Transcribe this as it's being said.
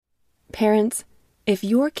Parents, if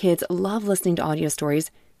your kids love listening to audio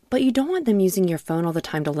stories, but you don't want them using your phone all the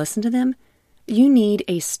time to listen to them, you need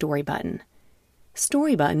a Story Button.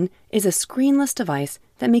 Story Button is a screenless device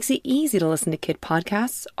that makes it easy to listen to kid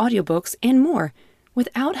podcasts, audiobooks, and more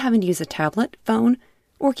without having to use a tablet, phone,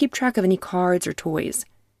 or keep track of any cards or toys.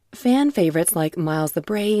 Fan favorites like Miles the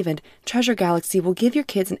Brave and Treasure Galaxy will give your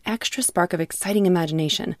kids an extra spark of exciting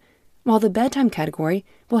imagination, while the bedtime category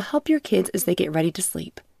will help your kids as they get ready to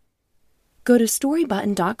sleep. Go to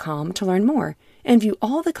storybutton.com to learn more and view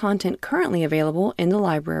all the content currently available in the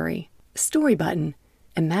library. Story Button.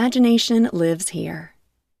 Imagination lives here.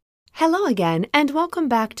 Hello again, and welcome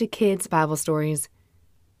back to Kids Bible Stories.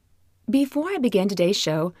 Before I begin today's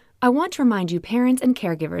show, I want to remind you parents and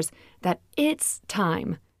caregivers that it's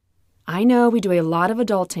time. I know we do a lot of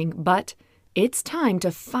adulting, but it's time to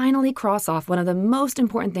finally cross off one of the most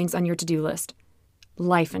important things on your to-do list: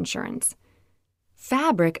 life insurance.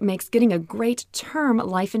 Fabric makes getting a great term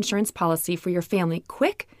life insurance policy for your family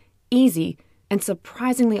quick, easy, and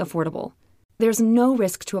surprisingly affordable. There's no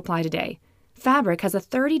risk to apply today. Fabric has a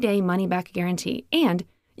 30-day money-back guarantee, and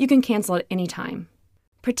you can cancel at any time.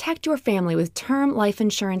 Protect your family with term life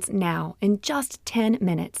insurance now in just 10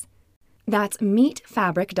 minutes. That's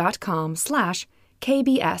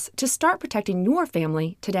meetfabric.com/KBS to start protecting your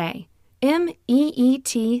family today.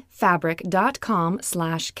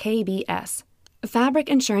 meetfabric.com/KBS. Fabric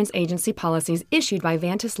Insurance Agency policies issued by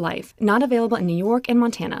Vantis Life, not available in New York and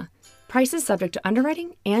Montana. Prices subject to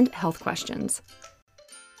underwriting and health questions.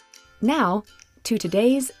 Now, to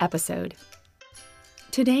today's episode.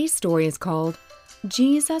 Today's story is called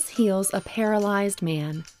Jesus Heals a Paralyzed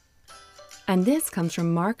Man. And this comes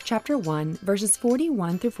from Mark chapter 1, verses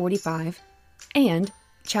 41 through 45, and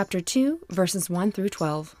chapter 2, verses 1 through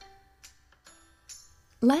 12.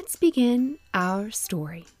 Let's begin our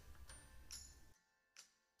story.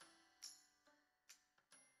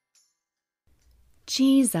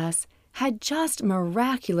 Jesus had just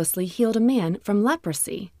miraculously healed a man from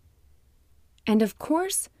leprosy. And of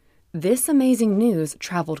course, this amazing news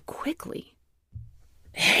traveled quickly.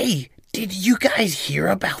 Hey, did you guys hear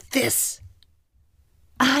about this?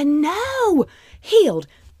 I know! Healed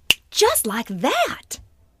just like that!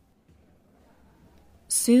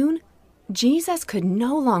 Soon, Jesus could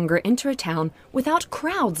no longer enter a town without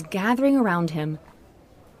crowds gathering around him.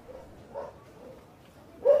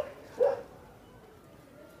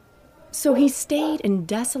 So he stayed in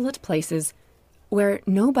desolate places where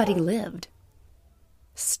nobody lived.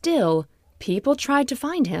 Still, people tried to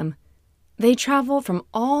find him. They traveled from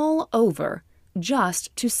all over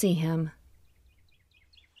just to see him.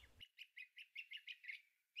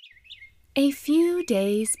 A few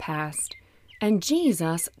days passed, and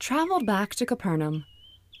Jesus traveled back to Capernaum.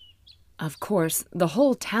 Of course, the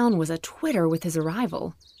whole town was a-twitter with his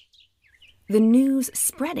arrival. The news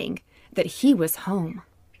spreading that he was home.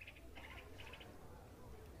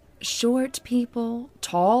 Short people,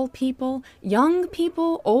 tall people, young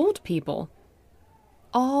people, old people.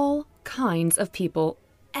 All kinds of people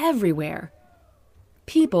everywhere.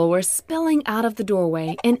 People were spilling out of the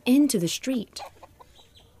doorway and into the street.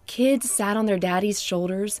 Kids sat on their daddy's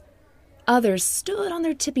shoulders. Others stood on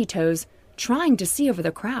their tippy toes, trying to see over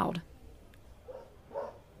the crowd.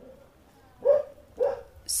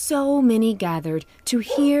 So many gathered to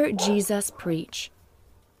hear Jesus preach.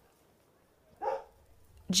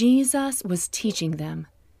 Jesus was teaching them,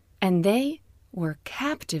 and they were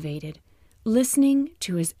captivated, listening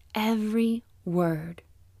to his every word.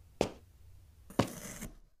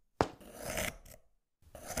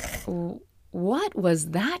 What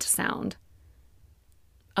was that sound?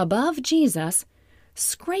 Above Jesus,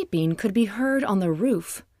 scraping could be heard on the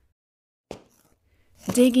roof.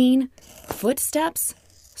 Digging, footsteps,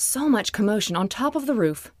 so much commotion on top of the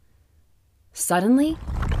roof. Suddenly,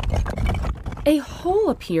 a hole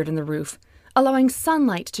appeared in the roof, allowing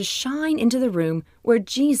sunlight to shine into the room where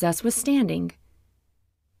Jesus was standing.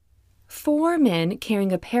 4 men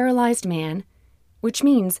carrying a paralyzed man, which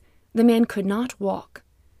means the man could not walk.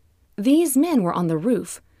 These men were on the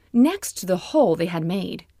roof, next to the hole they had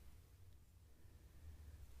made.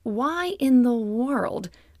 Why in the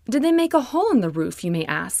world did they make a hole in the roof, you may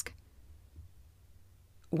ask?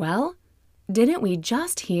 Well, didn't we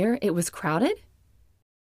just hear it was crowded?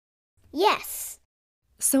 Yes.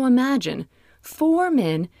 So imagine 4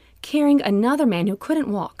 men carrying another man who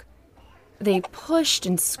couldn't walk. They pushed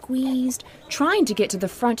and squeezed, trying to get to the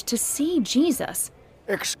front to see Jesus.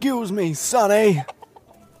 Excuse me, Sonny.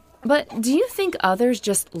 But do you think others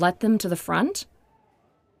just let them to the front?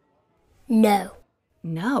 No.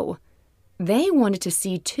 No. They wanted to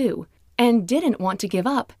see too, and didn't want to give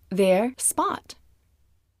up their spot.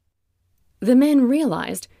 the men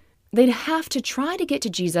realized they'd have to try to get to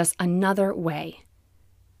Jesus another way.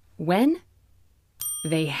 When?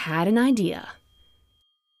 They had an idea.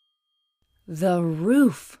 The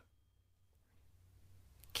roof.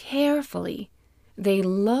 Carefully, they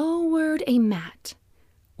lowered a mat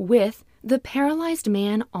with the paralyzed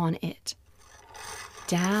man on it.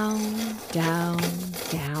 Down, down,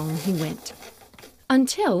 down he went,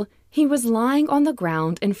 until he was lying on the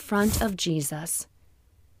ground in front of Jesus.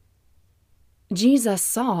 Jesus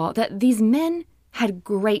saw that these men had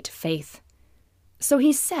great faith, so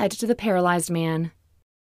he said to the paralyzed man,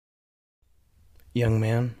 "Young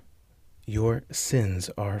man, your sins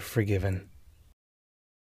are forgiven."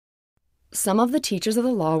 Some of the teachers of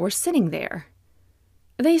the law were sitting there.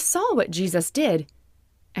 They saw what Jesus did,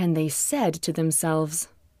 and they said to themselves,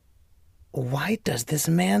 Why does this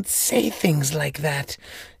man say things like that?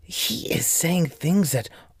 He is saying things that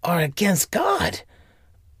are against God.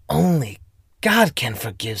 Only God can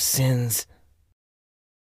forgive sins.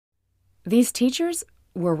 These teachers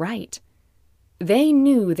were right. They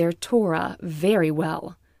knew their Torah very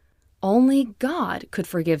well. Only God could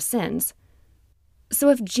forgive sins. So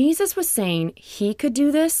if Jesus was saying he could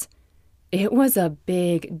do this, it was a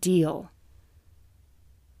big deal.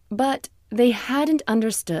 But they hadn't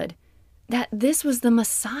understood that this was the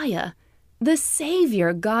Messiah, the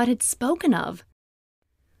Savior God had spoken of,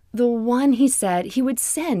 the one he said he would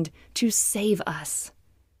send to save us.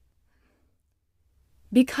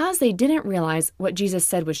 Because they didn't realize what Jesus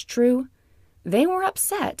said was true, they were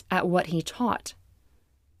upset at what he taught.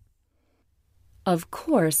 Of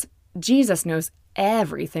course, Jesus knows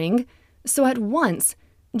everything, so at once,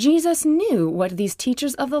 Jesus knew what these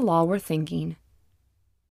teachers of the law were thinking.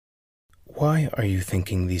 Why are you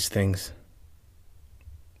thinking these things?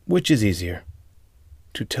 Which is easier,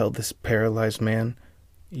 to tell this paralyzed man,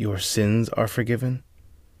 "Your sins are forgiven,"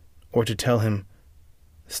 or to tell him,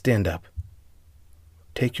 "Stand up,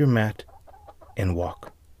 take your mat, and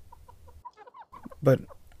walk"? But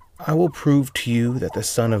I will prove to you that the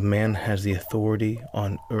Son of Man has the authority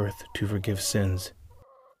on earth to forgive sins.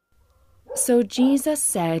 So Jesus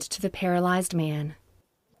said to the paralyzed man,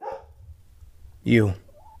 You,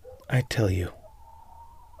 I tell you,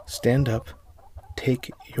 stand up,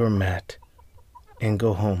 take your mat, and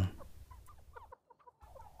go home.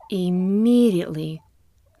 Immediately,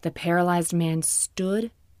 the paralyzed man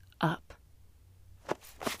stood up.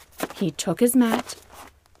 He took his mat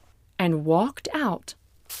and walked out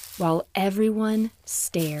while everyone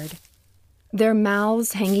stared, their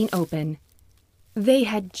mouths hanging open. They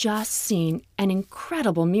had just seen an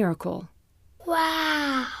incredible miracle.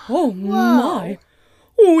 Wow! Oh my!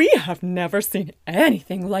 We have never seen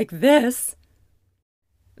anything like this.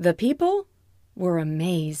 The people were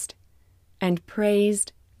amazed and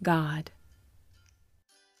praised God.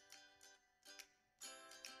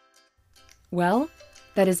 Well,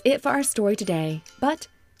 that is it for our story today. But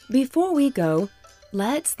before we go,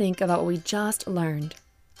 let's think about what we just learned.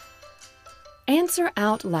 Answer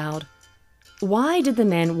out loud. Why did the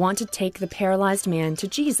men want to take the paralyzed man to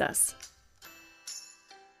Jesus?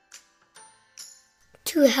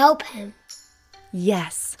 To help him.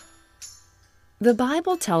 Yes. The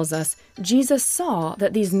Bible tells us Jesus saw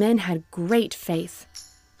that these men had great faith.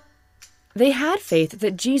 They had faith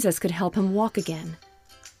that Jesus could help him walk again.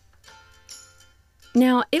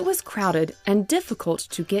 Now, it was crowded and difficult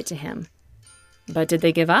to get to him. But did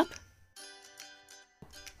they give up?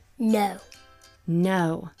 No.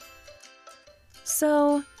 No.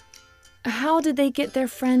 So, how did they get their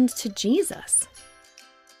friend to Jesus?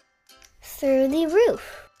 Through the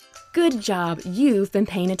roof. Good job, you've been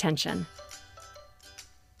paying attention.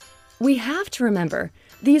 We have to remember,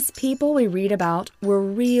 these people we read about were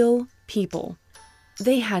real people.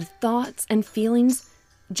 They had thoughts and feelings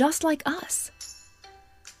just like us.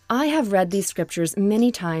 I have read these scriptures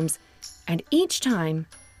many times, and each time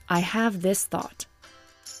I have this thought.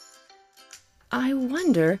 I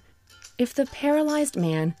wonder if the paralyzed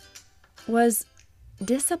man was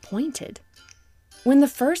disappointed when the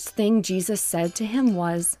first thing Jesus said to him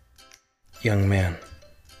was, Young man,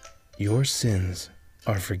 your sins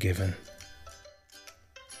are forgiven.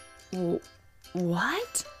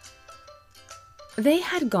 What? They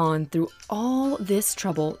had gone through all this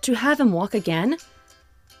trouble to have him walk again?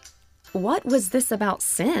 What was this about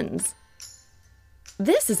sins?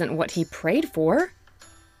 This isn't what he prayed for.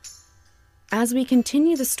 As we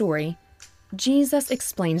continue the story, Jesus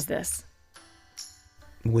explains this.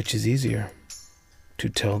 Which is easier, to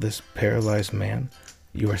tell this paralyzed man,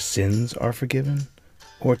 "Your sins are forgiven,"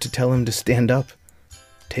 or to tell him to stand up,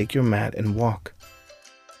 take your mat, and walk?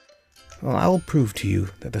 Well, I will prove to you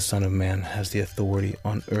that the Son of Man has the authority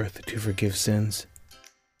on earth to forgive sins.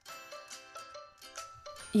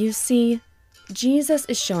 You see, Jesus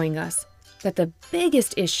is showing us that the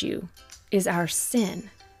biggest issue is our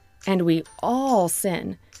sin. And we all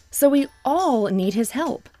sin, so we all need his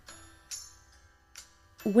help.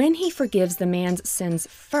 When he forgives the man's sins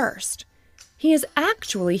first, he is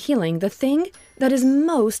actually healing the thing that is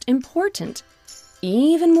most important,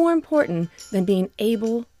 even more important than being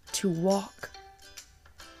able to walk.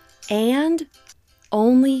 And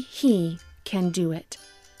only he can do it.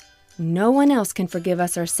 No one else can forgive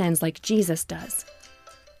us our sins like Jesus does.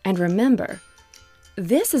 And remember,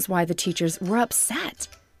 this is why the teachers were upset.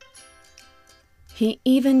 He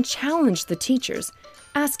even challenged the teachers,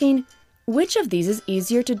 asking which of these is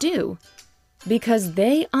easier to do, because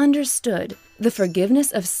they understood the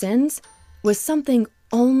forgiveness of sins was something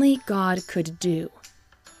only God could do.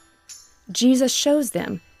 Jesus shows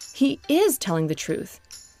them he is telling the truth.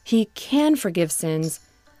 He can forgive sins,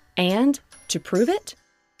 and to prove it,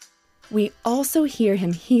 we also hear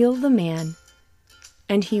him heal the man,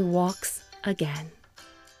 and he walks again.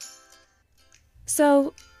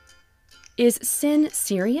 So, is sin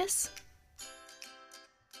serious?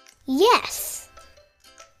 Yes.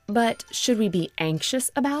 But should we be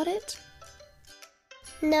anxious about it?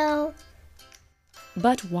 No.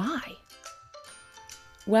 But why?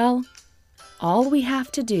 Well, all we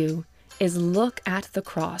have to do is look at the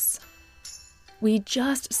cross. We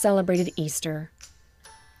just celebrated Easter.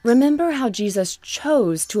 Remember how Jesus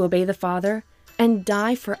chose to obey the Father and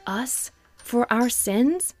die for us, for our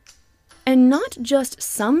sins? And not just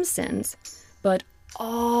some sins, but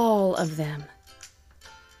all of them.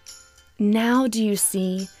 Now do you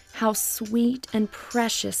see how sweet and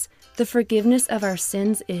precious the forgiveness of our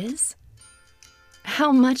sins is?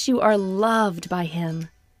 How much you are loved by him.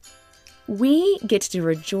 We get to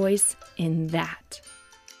rejoice in that.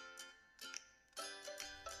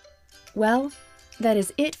 Well, that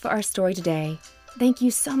is it for our story today. Thank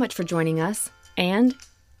you so much for joining us. And,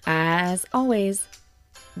 as always,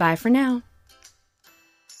 bye for now.